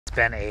It's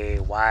been a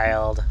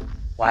wild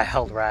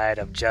ride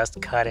of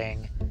just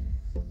cutting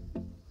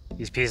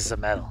these pieces of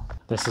metal.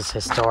 This is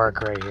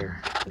historic right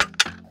here.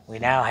 We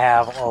now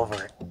have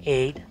over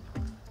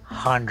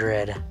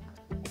 800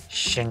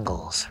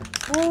 shingles.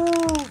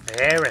 Woo,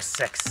 very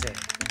sexy.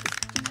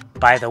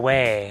 By the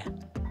way,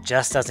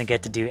 Jess doesn't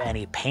get to do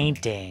any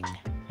painting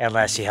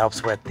unless she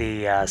helps with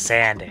the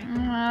sanding.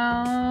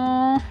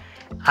 Oh.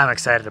 I'm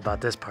excited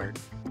about this part.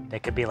 They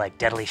could be like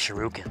deadly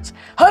shurikens.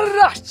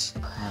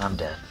 And I'm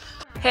dead.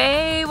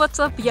 Hey, what's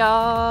up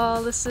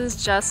y'all? This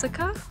is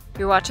Jessica.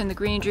 You're watching the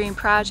Green Dream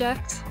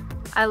Project.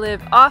 I live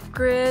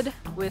off-grid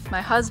with my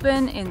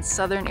husband in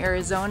southern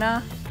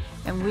Arizona,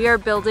 and we are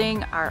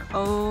building our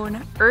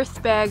own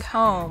Earthbag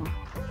home.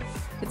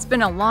 It's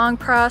been a long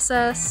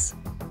process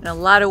and a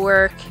lot of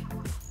work,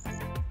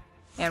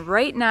 and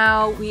right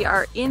now we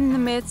are in the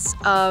midst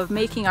of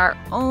making our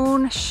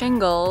own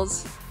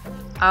shingles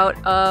out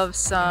of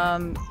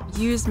some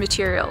used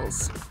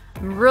materials.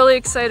 I'm really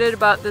excited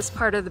about this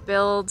part of the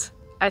build.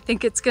 I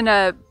think it's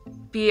gonna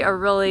be a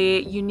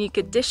really unique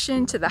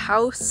addition to the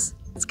house.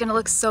 It's gonna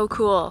look so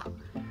cool.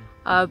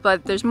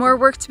 But there's more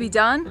work to be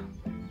done,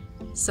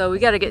 so we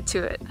gotta get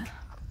to it.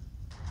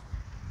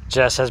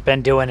 Jess has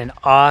been doing an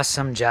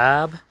awesome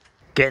job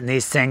getting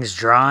these things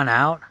drawn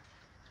out.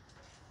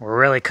 We're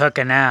really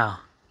cooking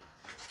now.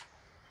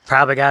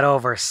 Probably got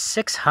over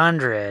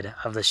 600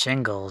 of the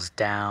shingles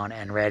down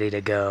and ready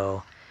to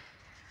go.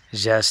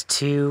 Just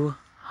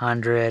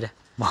 200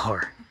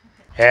 more.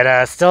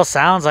 It still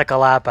sounds like a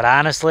lot, but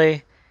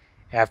honestly,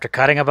 after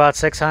cutting about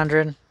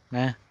 600,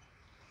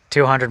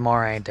 200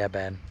 more ain't that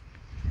bad.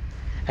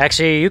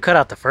 Actually, you cut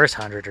out the first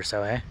 100 or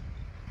so, eh?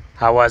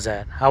 How was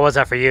that? How was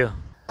that for you?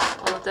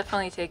 Well, it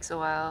definitely takes a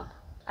while.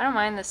 I don't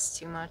mind this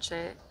too much.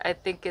 I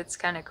think it's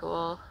kind of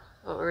cool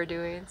what we're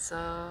doing,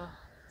 so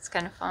it's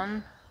kind of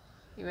fun,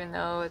 even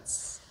though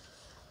it's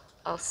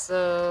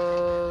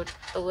also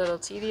a little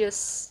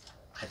tedious.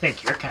 I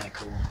think you're kind of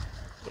cool.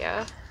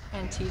 Yeah,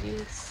 and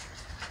tedious.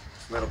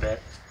 A little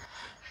bit.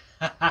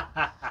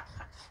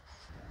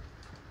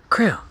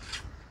 Crew,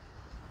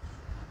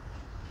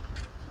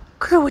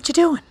 what you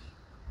doing?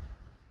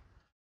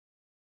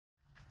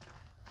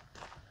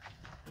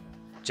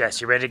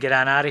 Jess, you ready to get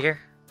on out of here?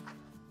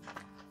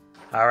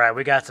 All right,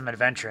 we got some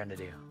adventuring to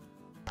do.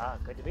 Ah,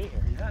 good to be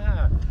here.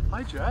 Yeah.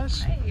 Hi,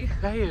 Jess. Hey.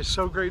 Hey, it's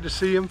so great to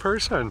see you in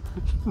person.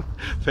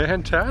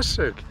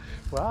 Fantastic.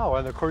 Wow,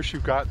 and of course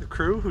you've got the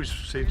crew who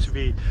seems to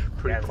be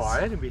pretty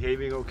quiet and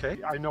behaving okay.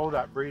 I know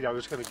that breed. I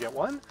was going to get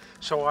one,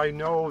 so I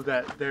know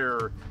that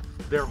their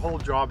whole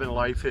job in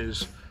life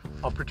is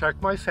I'll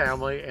protect my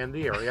family and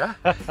the area,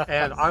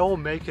 and I will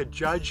make a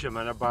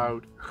judgment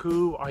about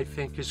who I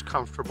think is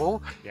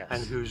comfortable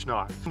and who's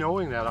not.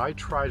 Knowing that, I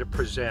try to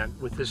present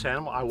with this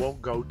animal. I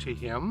won't go to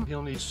him.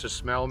 He'll need to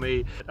smell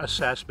me,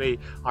 assess me.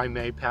 I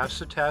may pass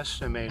the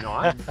test, I may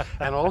not.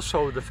 And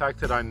also the fact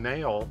that I'm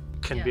male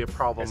can be a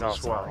problem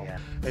as well.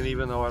 And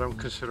even though I don't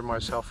consider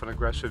myself an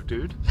aggressive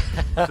dude,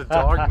 the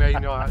dog may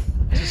not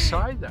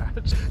decide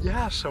that.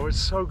 Yeah, so it's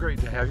so great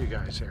to have you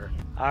guys here.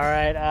 All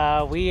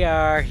right, we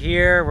are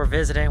here. We're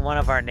visiting one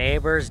of our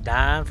neighbors,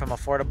 Don from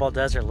Affordable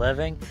Desert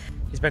Living.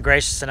 He's been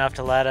gracious enough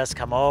to let us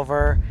come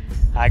over.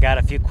 I got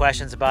a few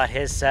questions about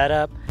his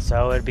setup,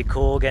 so it'd be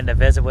cool getting to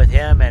visit with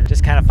him and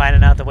just kind of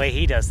finding out the way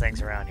he does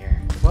things around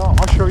here. Well,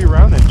 I'll show you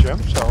around then,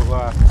 Jim. So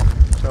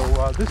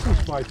this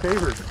is my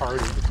favorite part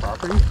of the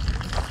property.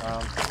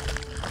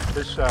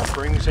 This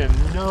brings in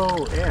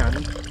no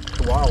end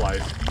to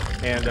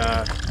wildlife, and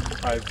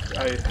I've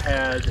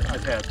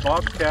had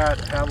bobcat,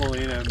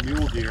 javelina,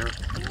 mule deer,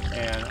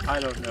 and I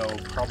don't know,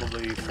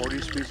 probably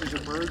 40 species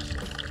of birds.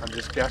 I'm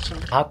just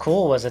guessing. How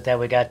cool was it that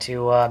we got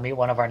to meet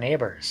one of our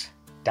neighbors,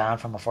 Don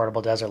from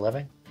Affordable Desert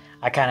Living?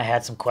 I kind of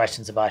had some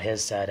questions about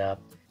his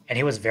setup, and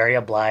he was very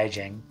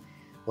obliging,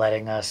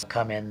 letting us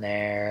come in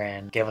there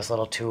and give us a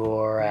little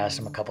tour, ask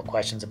him a couple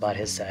questions about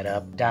his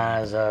setup.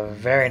 Don is a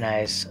very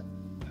nice,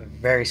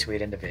 very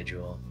sweet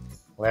individual,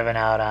 living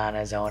out on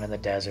his own in the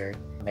desert,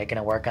 making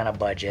it work on a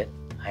budget.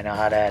 I know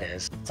how that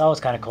is. It's always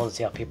kind of cool to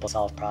see how people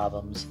solve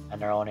problems in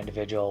their own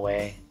individual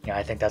way. You know,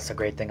 I think that's the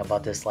great thing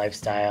about this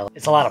lifestyle.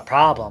 It's a lot of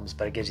problems,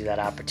 but it gives you that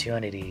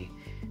opportunity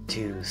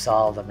to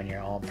solve them in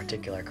your own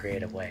particular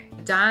creative way.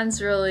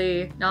 Don's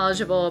really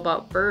knowledgeable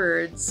about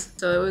birds,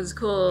 so it was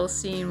cool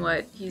seeing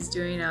what he's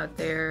doing out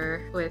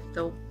there with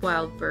the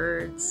wild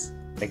birds.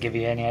 Did I give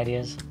you any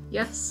ideas?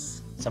 Yes.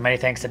 So many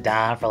thanks to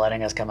Don for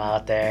letting us come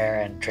out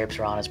there and traipse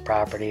around his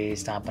property,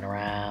 stomping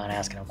around,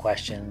 asking him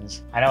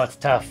questions. I know it's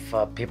tough.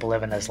 People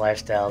living this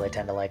lifestyle, they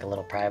tend to like a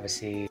little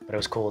privacy, but it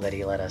was cool that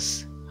he let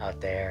us out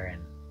there,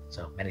 and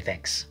so many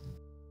thanks.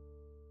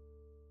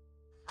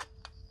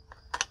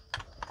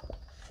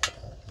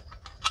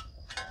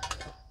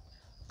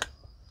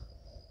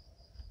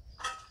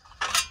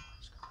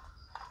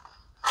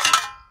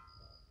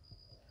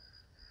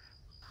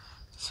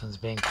 This one's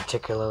being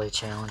particularly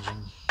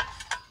challenging.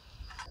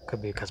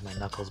 Could be because my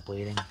knuckle's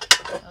bleeding.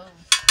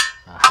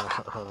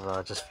 Oh.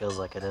 It just feels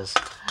like it is.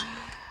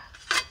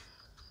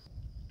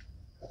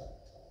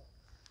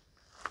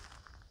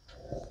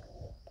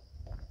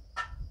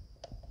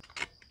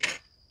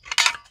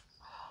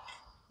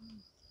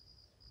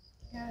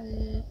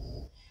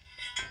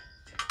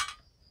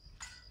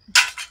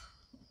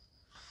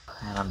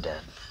 I'm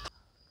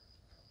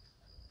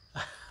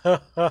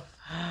dead. It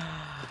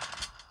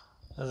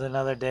was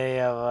another day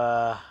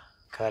of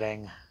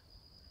cutting.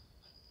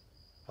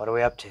 What are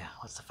we up to?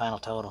 What's the final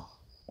total?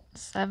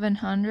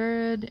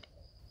 700.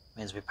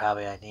 Means we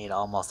probably need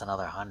almost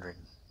another 100.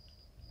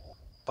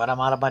 But I'm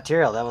out of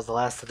material. That was the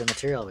last of the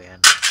material we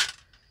had.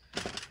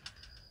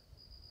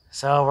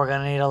 So we're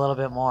gonna need a little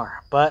bit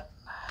more. But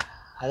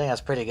I think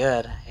that's pretty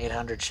good.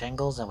 800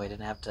 shingles and we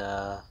didn't have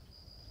to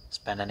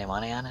spend any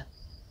money on it.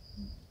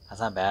 That's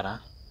not bad, huh?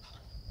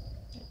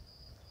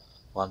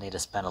 We'll need to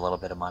spend a little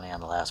bit of money on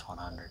the last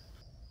 100.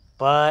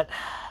 But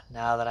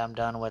now that I'm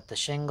done with the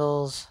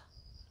shingles,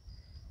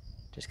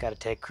 just got to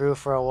take crew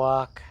for a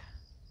walk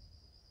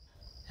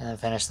and then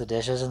finish the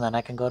dishes and then I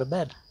can go to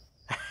bed.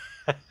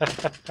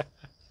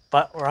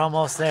 But we're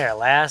almost there.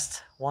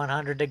 Last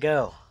 100 to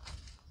go.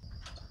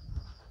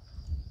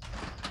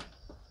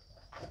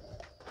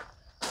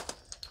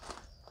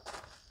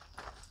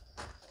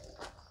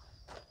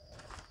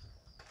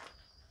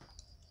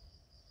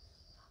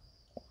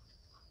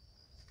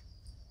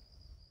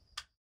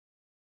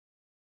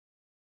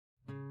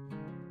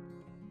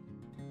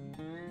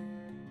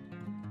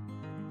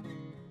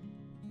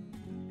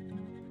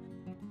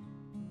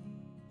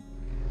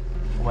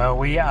 Well,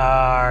 we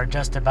are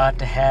just about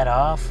to head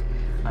off.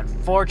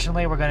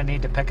 Unfortunately, we're going to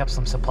need to pick up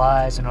some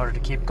supplies in order to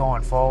keep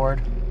going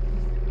forward.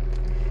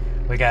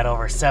 We got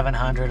over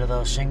 700 of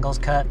those shingles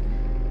cut,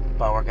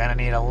 but we're going to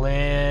need a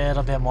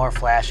little bit more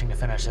flashing to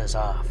finish this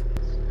off.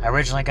 I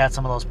originally got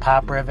some of those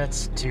pop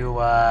rivets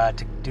to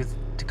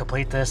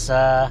complete this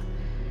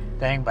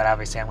thing, but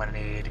obviously I'm going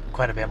to need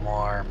quite a bit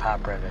more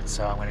pop rivets.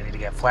 So I'm going to need to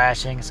get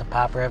flashing, some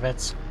pop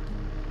rivets,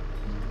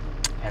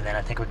 and then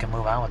I think we can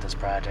move on with this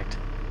project.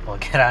 We'll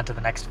get on to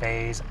the next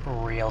phase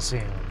real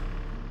soon.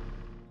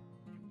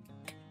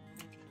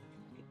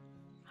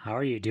 How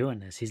are you doing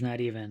this? He's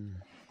not even...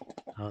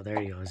 Oh, there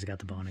he goes. He's got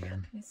the bone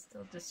again. He's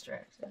still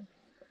distracted.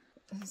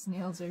 His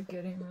nails are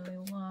getting really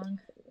long.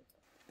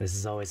 This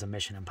is always a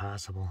mission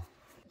impossible.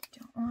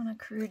 Don't want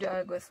a crew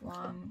dog with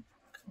long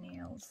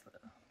nails,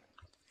 though.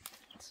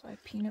 That's why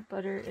peanut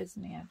butter is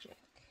magic.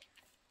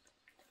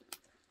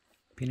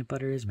 Peanut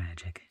butter is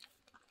magic.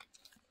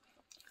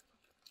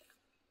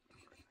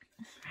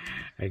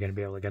 Are you going to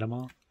be able to get them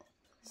all?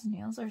 His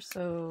nails are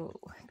so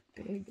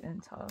big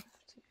and tough,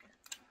 too.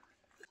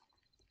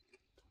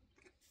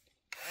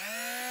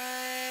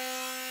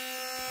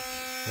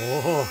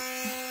 Oh!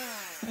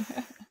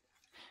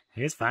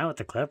 He was fine with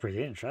the clippers. He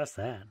didn't trust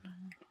that.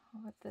 How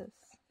about this?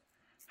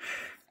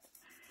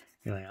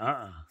 You're like,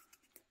 uh-uh.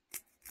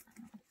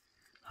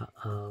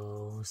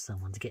 Uh-oh,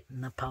 someone's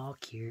getting a paw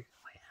cure.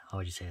 Wait, how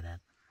would you say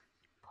that?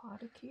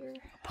 Podicure?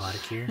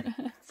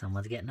 Podicure?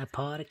 Someone's getting a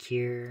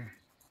podicure.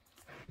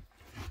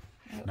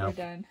 Oh, Nope.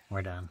 we're done.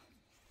 We're done.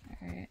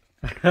 Alright.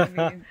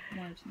 Maybe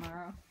more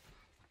tomorrow.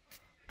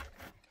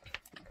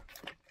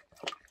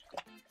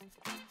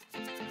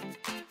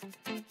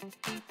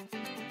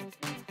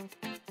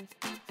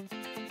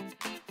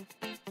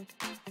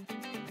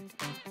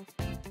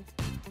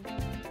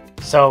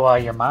 So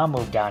your mom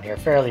moved down here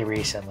fairly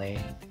recently,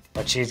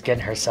 but she's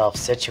getting herself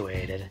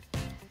situated.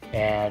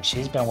 And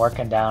she's been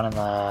working down in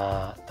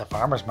the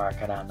farmer's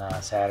market on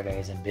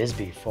Saturdays in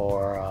Bisbee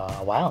for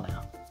a while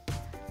now.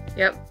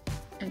 Yep.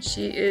 And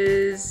she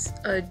is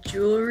a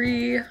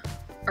jewelry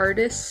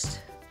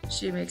artist.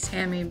 She makes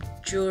handmade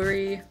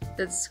jewelry.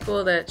 It's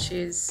cool that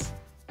she's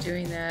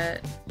doing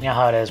that. You know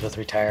how it is with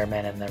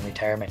retirement, and then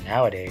retirement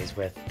nowadays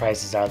with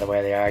prices are the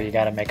way they are. You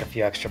got to make a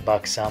few extra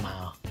bucks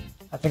somehow.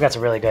 I think that's a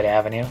really good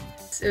avenue.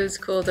 It was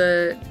cool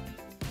to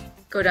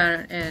go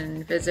down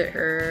and visit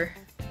her.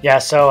 Yeah,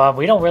 so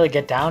we don't really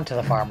get down to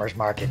the farmer's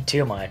market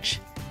too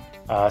much.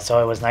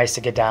 So it was nice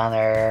to get down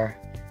there.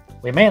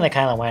 We mainly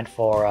kind of went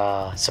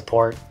for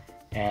support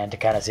and to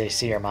kind of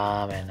see her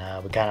mom,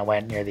 and we kind of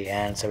went near the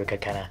end so we could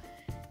kind of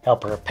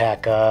help her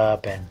pack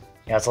up. And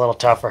you know, it's a little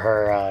tough for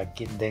her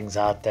getting things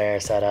out there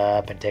set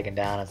up and taken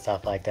down and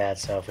stuff like that.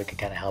 So if we could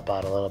kind of help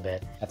out a little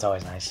bit, that's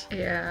always nice.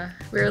 Yeah,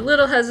 we were a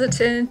little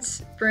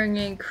hesitant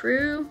bringing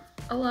crew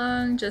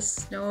along,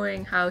 just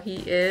knowing how he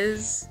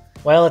is.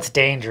 Well, it's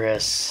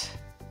dangerous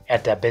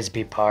at the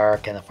Bisbee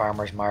Park and the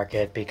farmer's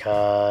market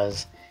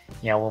because,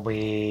 you know, when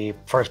we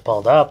first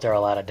pulled up, there were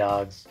a lot of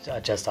dogs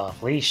just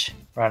off leash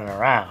running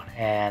around,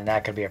 and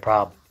that could be a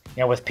problem.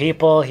 You know, with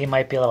people, he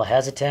might be a little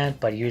hesitant,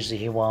 but usually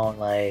he won't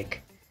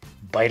like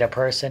bite a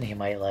person. He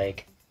might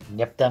like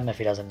nip them if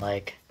he doesn't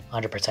like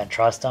 100%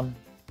 trust them.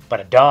 But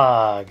a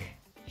dog,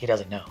 he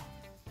doesn't know,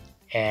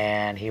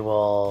 and he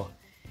will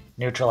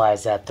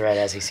neutralize that threat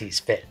as he sees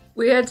fit.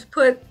 We had to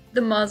put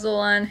the muzzle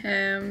on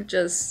him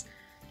just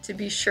to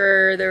be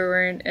sure there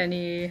weren't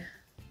any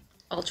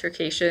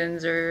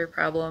altercations or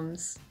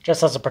problems.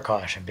 Just as a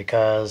precaution,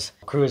 because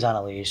Crew's on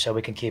a leash, so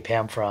we can keep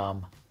him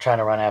from trying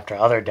to run after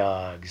other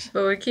dogs.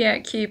 But we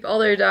can't keep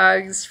other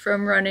dogs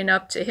from running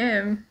up to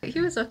him. He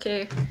was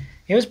okay.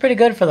 He was pretty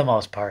good for the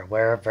most part.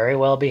 We're very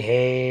well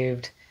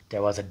behaved.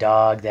 There was a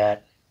dog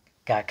that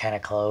got kind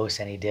of close,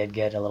 and he did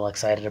get a little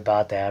excited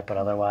about that, but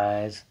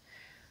otherwise,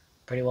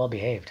 pretty well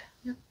behaved.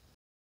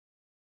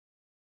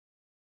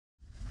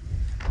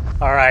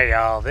 All right,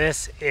 y'all,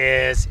 this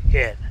is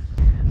it.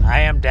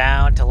 I am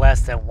down to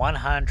less than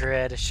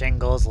 100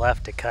 shingles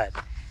left to cut.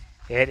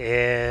 It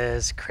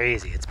is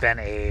crazy. It's been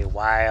a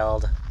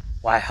wild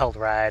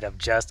ride of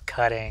just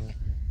cutting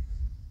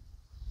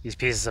these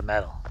pieces of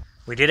metal.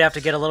 We did have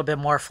to get a little bit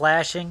more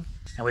flashing,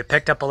 and we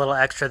picked up a little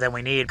extra than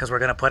we need because we're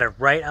gonna put it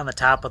right on the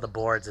top of the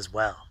boards as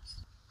well.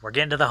 We're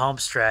getting to the home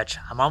stretch.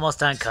 I'm almost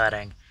done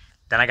cutting.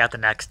 Then I got the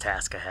next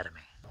task ahead of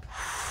me.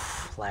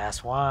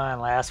 Last one,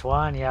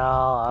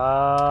 y'all.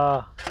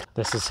 Oh,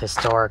 this is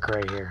historic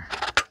right here.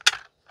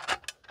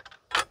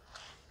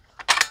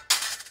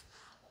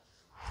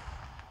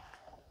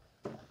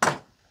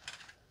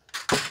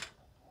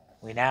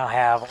 We now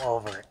have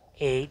over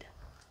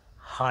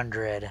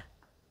 800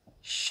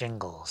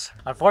 shingles.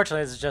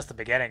 Unfortunately, this is just the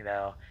beginning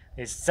though.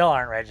 These still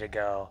aren't ready to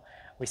go.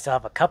 We still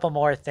have a couple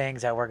more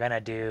things that we're gonna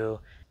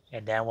do,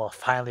 and then we'll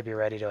finally be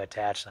ready to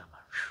attach them.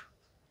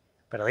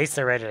 But at least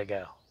they're ready to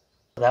go.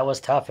 That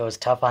was tough. It was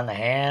tough on the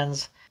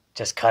hands,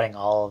 just cutting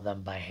all of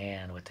them by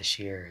hand with the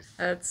shears.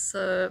 That's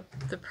the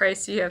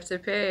price you have to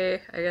pay.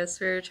 I guess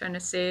we're trying to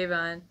save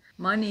on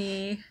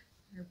money.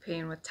 We're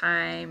paying with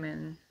time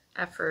and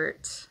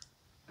effort.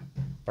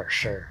 For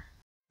sure.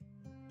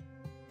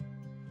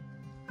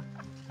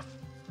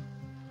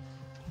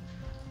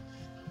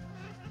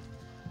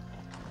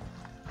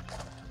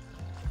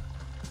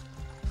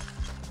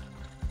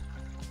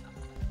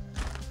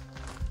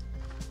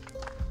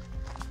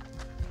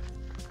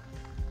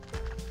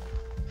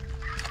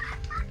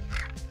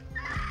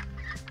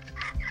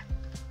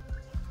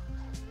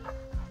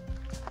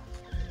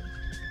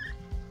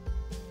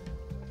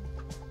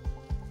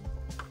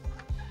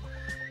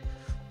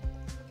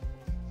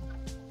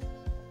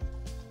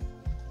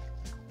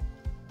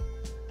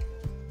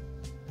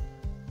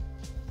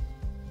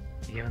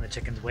 You giving the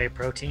chickens whey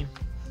protein?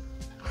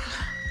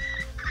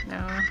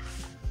 No,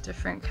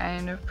 different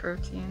kind of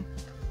protein.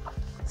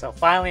 So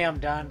finally I'm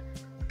done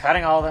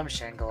cutting all them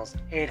shingles.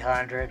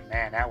 800,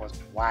 man, that was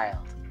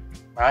wild.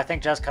 Well, I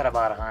think just cut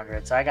about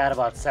 100, so I got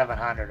about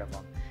 700 of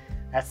them.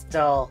 That's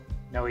still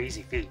no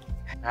easy feat.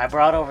 I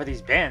brought over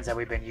these bins that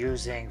we've been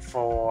using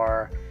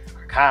for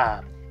our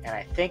cob, and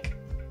I think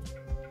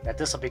that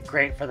this will be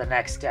great for the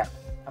next step.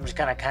 I'm just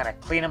gonna kind of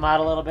clean them out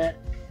a little bit,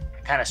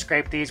 kind of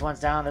scrape these ones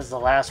down. This is the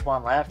last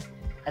one left.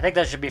 I think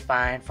that should be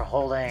fine for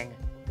holding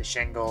the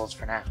shingles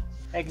for now.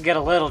 They can get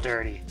a little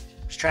dirty.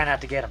 Just try not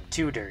to get them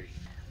too dirty.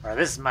 Or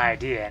this is my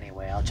idea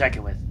anyway. I'll check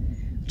it with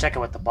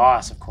the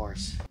boss, of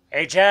course.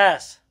 Hey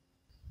Jess,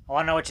 I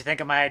want to know what you think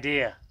of my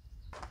idea.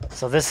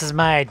 So this is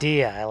my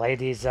idea. I laid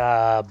these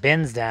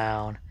bins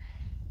down,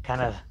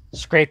 kind of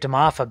scraped them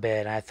off a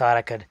bit. And I thought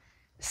I could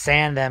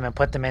sand them and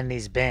put them in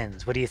these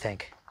bins. What do you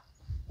think?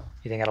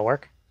 You think it'll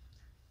work?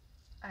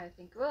 I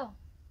think it will.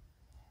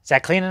 Is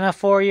that clean enough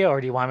for you,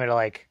 or do you want me to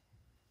like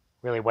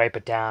really wipe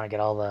it down and get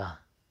all the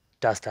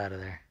dust out of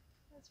there?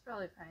 That's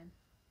probably fine.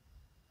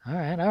 All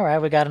right.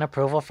 We got an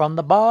approval from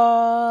the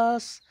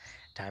boss.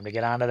 Time to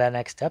get on to that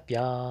next step,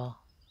 y'all.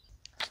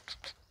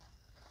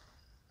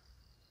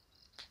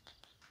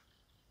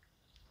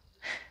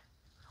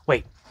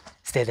 Wait,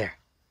 stay there.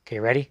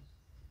 Okay, ready?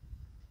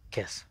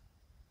 Kiss.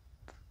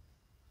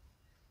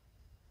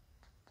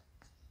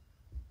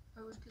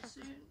 I was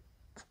concerned.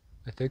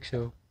 I think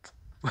so.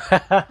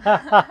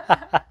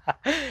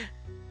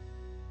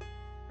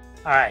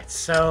 Alright,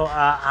 so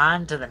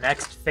on to the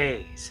next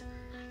phase.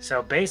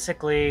 So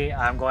basically,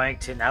 I'm going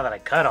to, now that I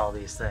cut all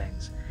these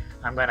things,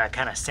 I'm going to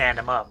kind of sand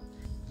them up.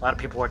 A lot of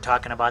people were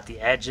talking about the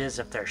edges,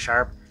 if they're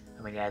sharp.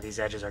 I mean, yeah, these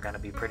edges are going to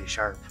be pretty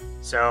sharp.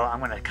 So I'm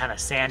going to kind of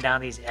sand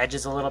down these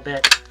edges a little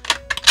bit.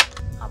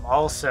 I'm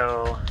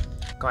also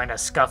going to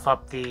scuff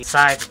up the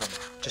sides of them,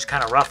 just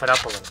kind of rough it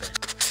up a little bit.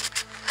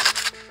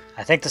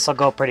 I think this will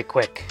go pretty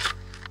quick.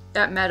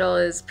 That metal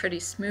is pretty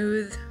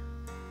smooth,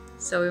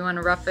 so we want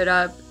to rough it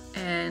up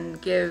and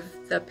give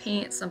the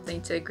paint something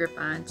to grip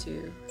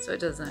onto so it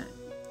doesn't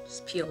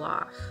just peel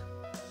off.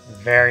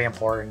 Very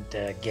important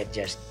to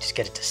just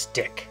get it to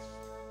stick.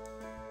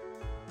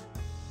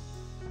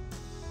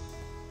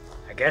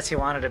 I guess he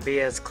wanted to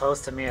be as close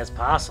to me as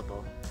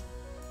possible.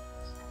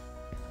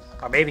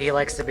 Or maybe he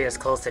likes to be as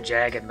close to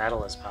jagged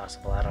metal as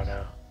possible, I don't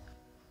know.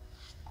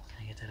 Can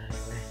I get that out of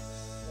your way?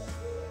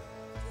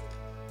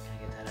 Can I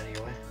get that out of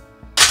your way?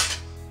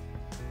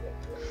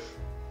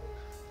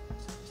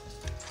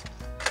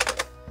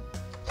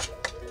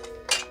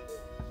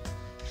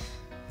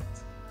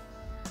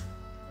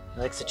 He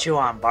likes to chew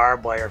on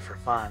barbed wire for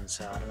fun,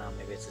 so I don't know,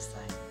 maybe it's his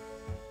thing.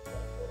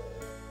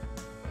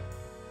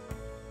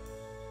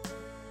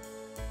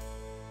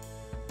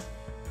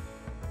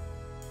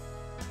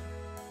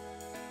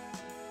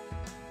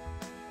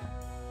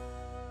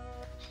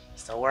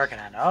 Still working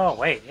on it. Oh,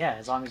 wait, yeah,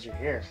 as long as you're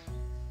here.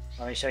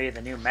 Let me show you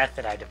the new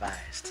method I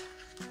devised.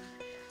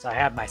 So I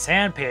have my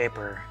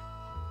sandpaper,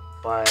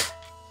 but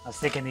I was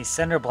thinking these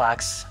cinder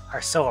blocks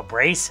are so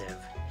abrasive.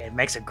 It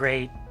makes a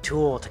great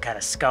tool to kind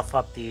of scuff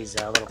up these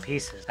little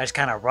pieces. I just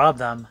kind of rub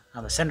them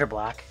on the cinder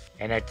block,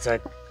 and it's a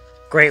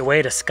great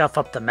way to scuff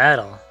up the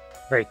metal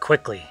very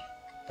quickly.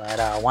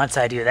 But once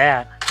I do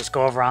that, just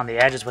go over on the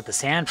edges with the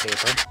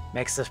sandpaper.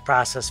 Makes this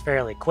process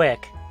fairly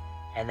quick,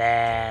 and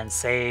then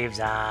saves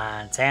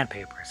on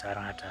sandpaper, so I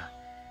don't have to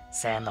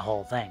sand the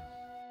whole thing.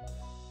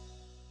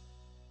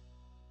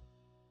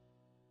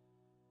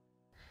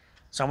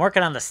 So I'm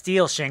working on the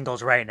steel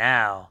shingles right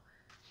now.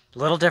 A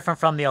little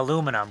different from the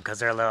aluminum because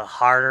they're a little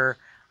harder,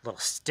 a little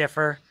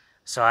stiffer.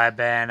 So I've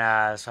been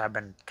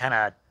kind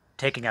of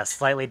taking a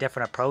slightly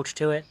different approach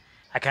to it.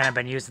 I kind of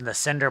been using the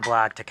cinder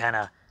block to kind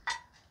of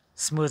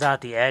smooth out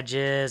the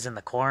edges and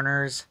the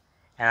corners,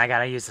 and I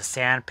gotta use the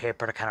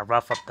sandpaper to kind of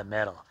rough up the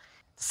middle.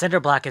 The cinder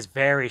block is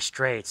very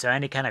straight, so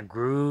any kind of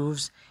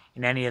grooves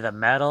in any of the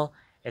metal,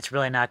 it's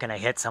really not gonna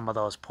hit some of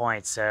those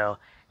points. So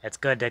it's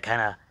good to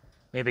kind of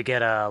maybe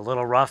get a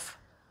little rough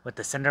with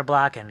the cinder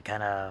block and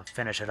kind of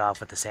finish it off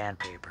with the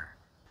sandpaper.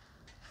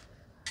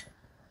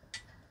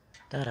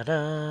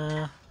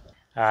 Da-da-da.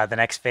 The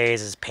next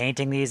phase is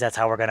painting these. That's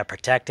how we're going to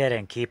protect it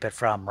and keep it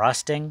from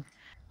rusting.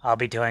 I'll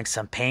be doing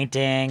some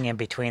painting in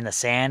between the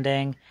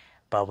sanding,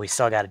 but we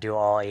still got to do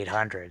all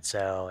 800,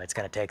 so it's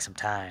going to take some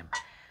time.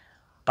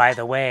 By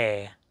the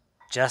way,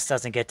 Jess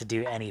doesn't get to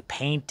do any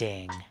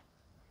painting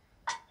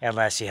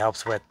unless she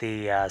helps with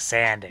the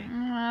sanding.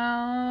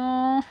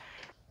 No.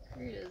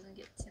 He doesn't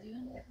get to do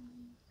anything.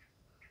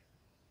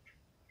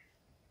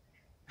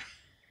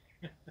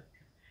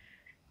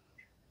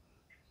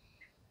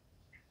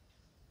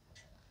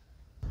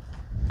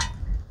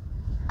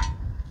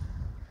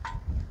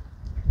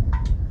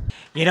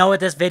 You know what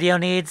this video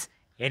needs?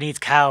 It needs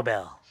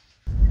cowbell.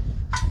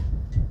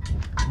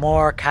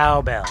 More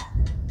cowbell.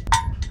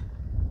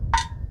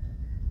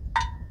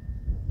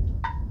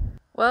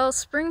 Well,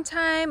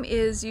 springtime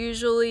is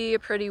usually a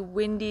pretty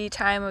windy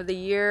time of the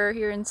year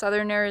here in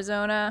southern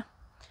Arizona.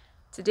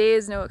 Today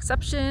is no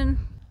exception.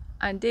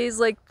 On days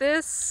like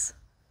this,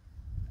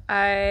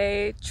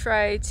 I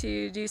try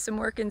to do some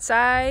work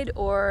inside,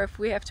 or if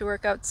we have to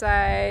work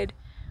outside,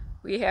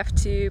 we have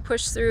to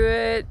push through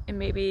it and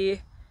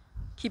maybe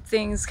keep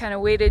things kind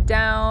of weighted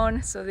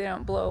down so they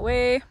don't blow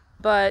away.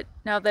 But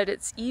now that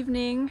it's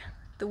evening,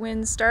 the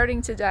wind's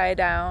starting to die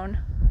down,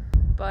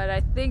 but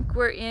I think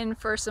we're in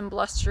for some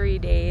blustery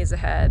days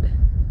ahead.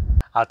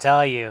 I'll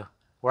tell you,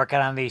 working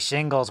on these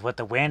shingles with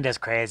the wind as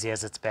crazy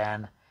as it's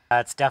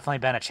definitely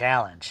been a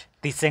challenge.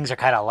 These things are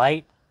kind of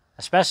light,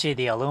 especially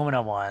the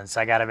aluminum ones.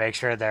 So I got to make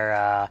sure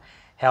they're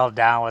held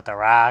down with the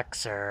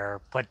rocks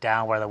or put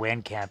down where the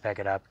wind can't pick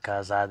it up,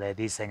 because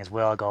these things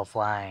will go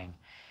flying.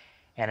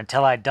 And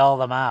until I dull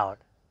them out,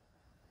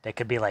 they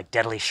could be like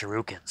deadly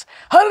shurikens.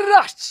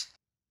 Harash!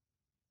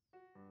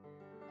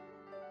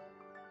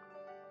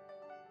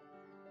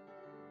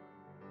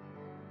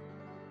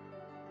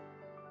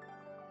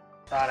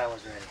 Thought I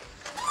was ready.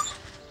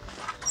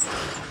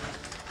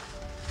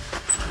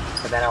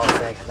 But then I was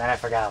thinking, then I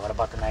forgot, what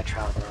about the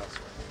nitrile gloves?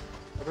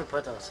 Where did we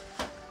put those?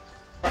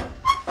 Bring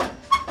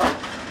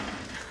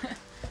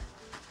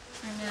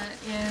that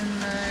in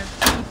the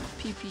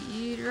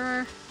PPE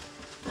drawer.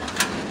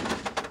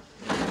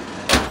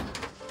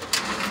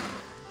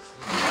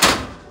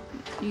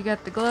 You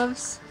got the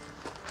gloves?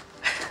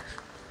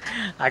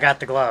 I got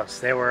the gloves.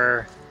 They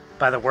were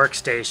by the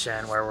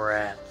workstation where we're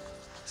at.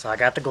 So I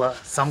got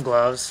some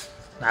gloves,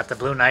 not the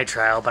blue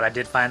nitrile, but I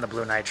did find the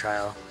blue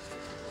nitrile.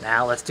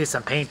 Now let's do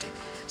some painting.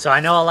 So I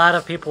know a lot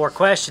of people were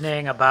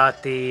questioning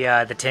about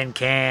the tin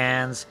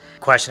cans,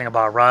 questioning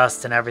about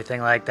rust and everything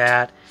like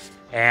that.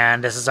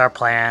 And this is our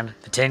plan.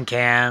 The tin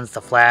cans,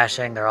 the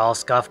flashing, they're all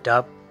scuffed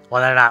up.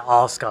 Well, they're not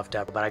all scuffed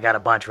up, but I got a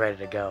bunch ready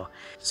to go.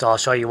 So I'll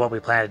show you what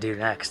we plan to do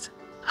next.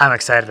 I'm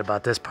excited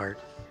about this part.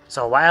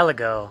 So a while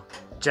ago,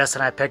 Jess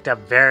and I picked up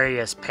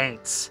various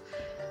paints.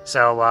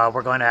 So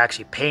we're going to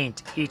actually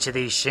paint each of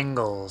these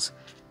shingles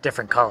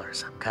different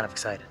colors. I'm kind of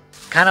excited.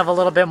 Kind of a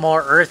little bit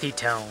more earthy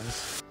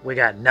tones. We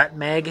got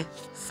nutmeg,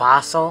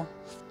 fossil,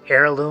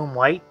 heirloom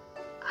white,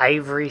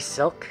 ivory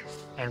silk,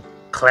 and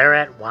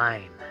claret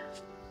wine.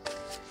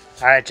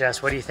 All right,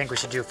 Jess, what do you think we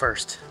should do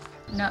first?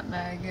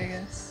 Nutmeg, I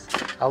guess.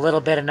 A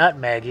little bit of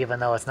nutmeg,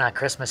 even though it's not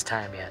Christmas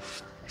time yet.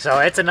 So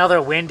it's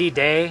another windy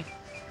day.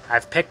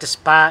 I've picked a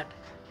spot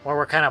where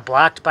we're kind of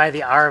blocked by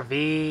the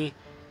RV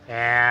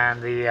and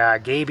the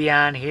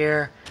gabion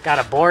here. Got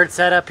a board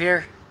set up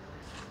here.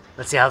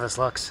 Let's see how this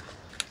looks.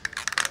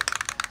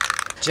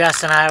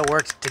 Jess and I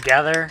worked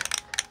together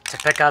to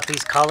pick out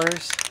these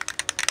colors.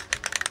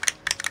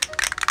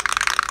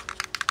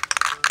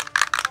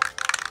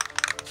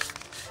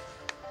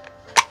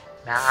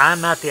 Now, I'm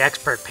not the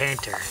expert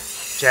painter.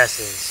 Jess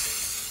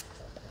is,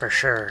 for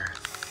sure.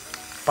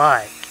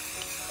 But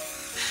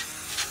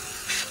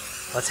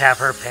let's have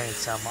her paint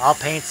some. I'll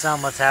paint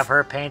some, let's have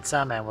her paint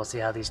some, and we'll see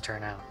how these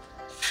turn out.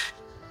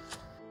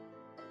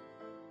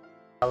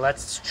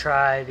 Let's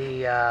try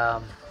the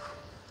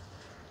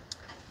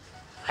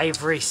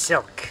ivory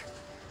silk.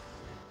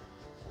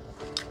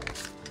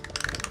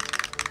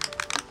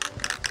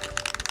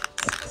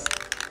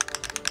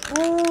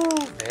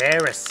 Ooh,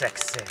 very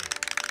sexy.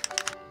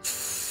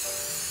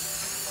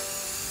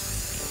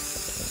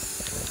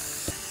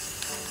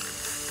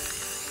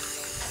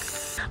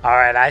 All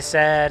right, I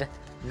said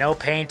No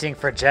painting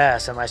for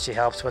Jess unless she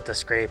helps with the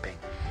scraping.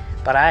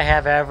 But I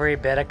have every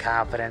bit of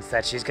confidence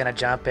that she's going to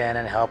jump in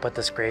and help with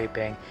the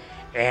scraping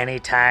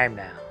anytime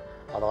now,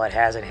 although it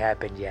hasn't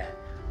happened yet.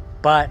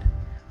 But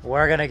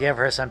we're going to give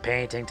her some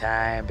painting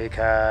time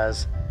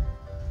because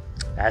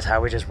that's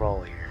how we just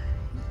roll here.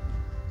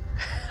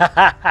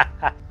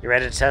 You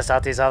ready to test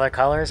out these other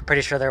colors?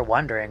 Pretty sure they're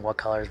wondering what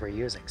colors we're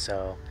using.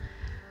 So,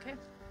 okay.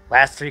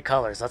 Last 3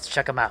 colors. Let's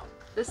check them out.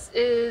 This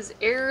is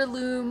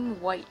Heirloom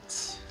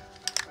White.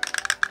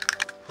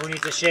 Who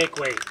needs a shake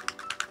weight?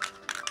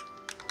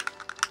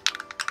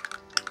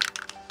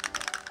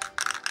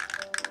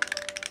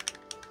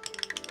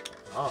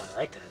 Oh, I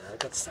like that.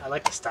 I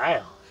like the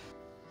style.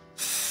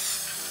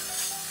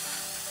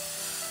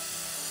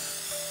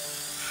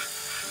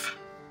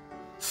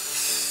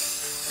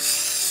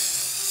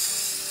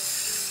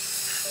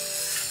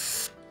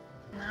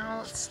 Now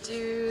let's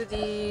do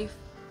the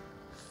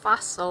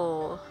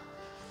Fossil.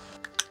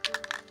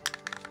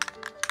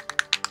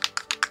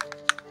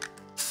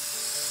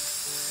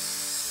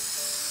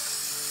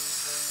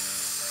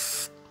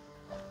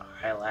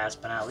 Alright,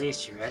 last but not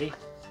least, you ready?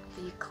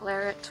 The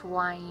Claret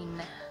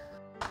Wine.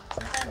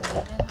 Isn't that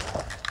uneven?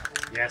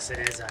 Yes, it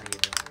is uneven.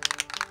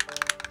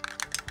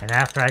 And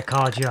after I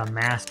called you a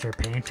master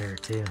painter,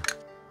 too.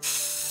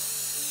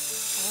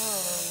 Oh.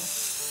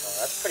 Oh,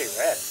 that's pretty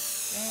red.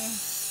 Okay.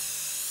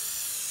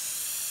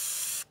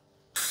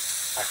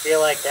 I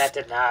feel like that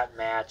did not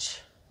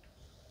match.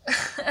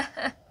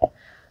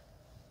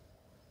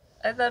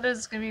 I thought it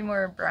was gonna be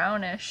more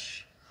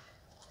brownish.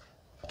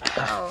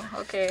 Oh,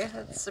 okay,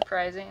 that's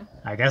surprising.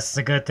 I guess it's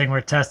a good thing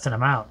we're testing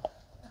them out.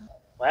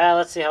 Well,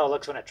 let's see how it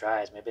looks when it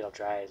dries. Maybe it'll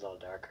dry a little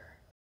darker.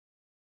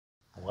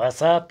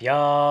 What's up,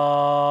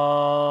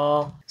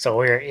 y'all? So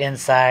we're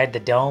inside the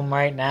dome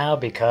right now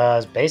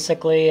because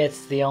basically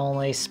it's the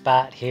only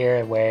spot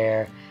here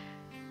where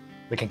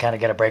we can kind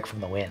of get a break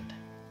from the wind.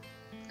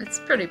 It's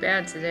pretty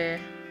bad today.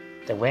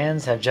 The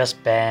winds have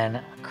just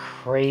been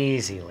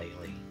crazy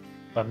lately.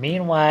 But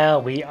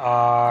meanwhile, we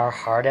are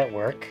hard at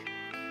work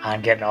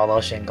on getting all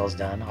those shingles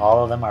done.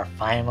 All of them are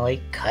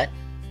finally cut.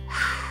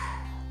 Whew.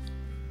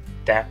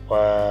 That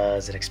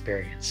was an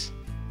experience.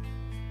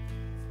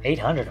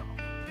 800 of them.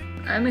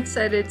 I'm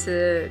excited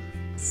to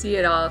see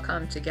it all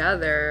come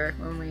together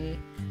when we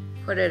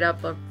put it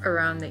up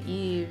around the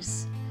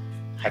eaves.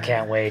 I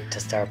can't wait to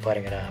start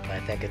putting it up.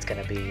 I think it's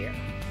going to be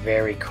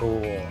very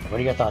cool. What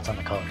are your thoughts on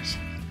the colors?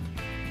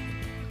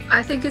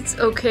 I think it's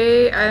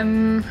okay.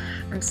 I'm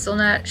still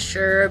not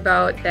sure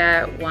about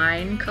that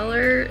wine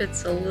color.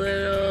 It's a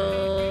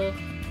little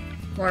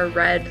more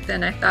red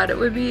than I thought it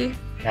would be.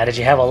 Now, did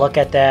you have a look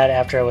at that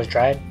after it was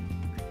dried?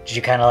 Did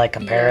you kind of like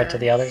compare it to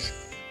the Yes.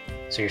 others?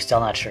 So you're still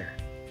not sure?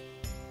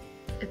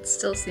 It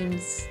still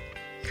seems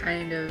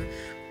kind of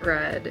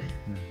red.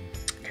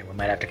 Okay, we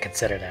might have to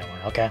consider that one.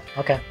 Okay.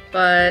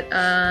 But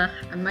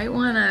I might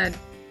want to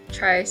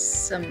try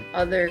some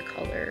other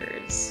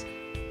colors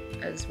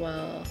as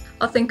well.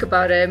 I'll think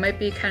about it. It might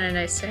be kind of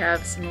nice to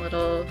have some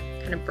little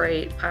kind of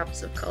bright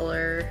pops of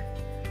color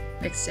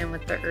mixed in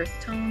with the earth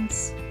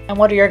tones. And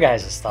what are your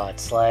guys'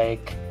 thoughts?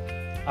 Like,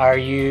 what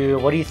do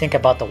you think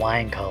about the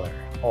wine color?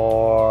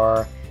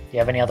 Or do you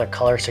have any other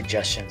color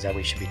suggestions that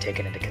we should be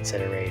taking into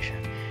consideration?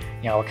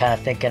 You know, we're kind of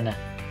thinking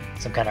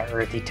some kind of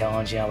earthy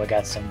tones. You know, we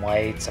got some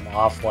white, some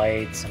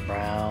off-white, some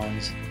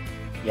browns.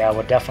 Yeah,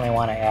 we'll definitely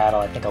want to add,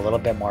 I think, a little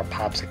bit more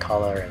pops of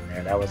color in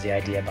there. That was the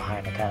idea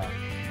behind it.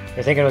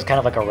 We're thinking it was kind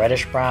of like a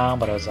reddish brown,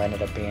 but it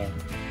ended up being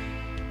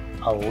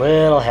a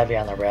little heavy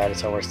on the red,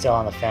 so we're still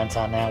on the fence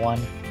on that one.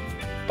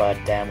 But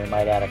then we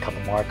might add a couple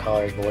more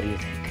colors. But what do you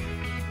think?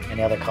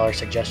 Any other color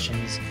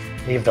suggestions?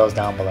 Leave those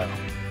down below.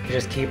 You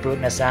just keep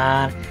rooting us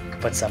on. You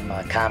can put some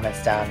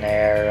comments down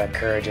there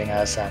encouraging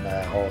us on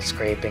the whole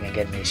scraping and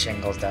getting these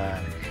shingles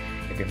done.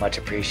 It'd be much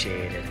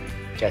appreciated.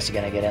 Jess, you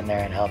gonna get in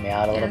there and help me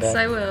out a little bit? Yes,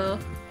 I will.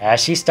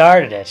 She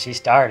started it.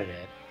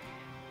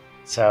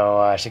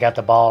 So she got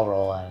the ball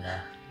rolling.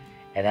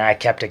 And then I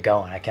kept it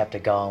going.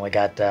 We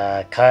got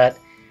cut.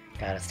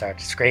 Got to start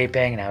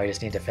scraping. Now we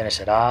just need to finish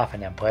it off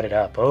and then put it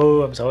up.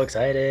 Oh, I'm so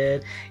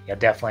excited. You'll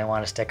definitely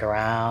want to stick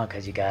around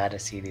because you got to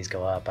see these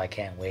go up. I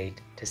can't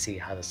wait to see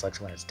how this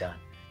looks when it's done.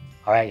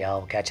 All right, y'all.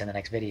 We'll catch you in the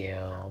next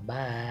video.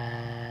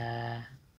 Bye.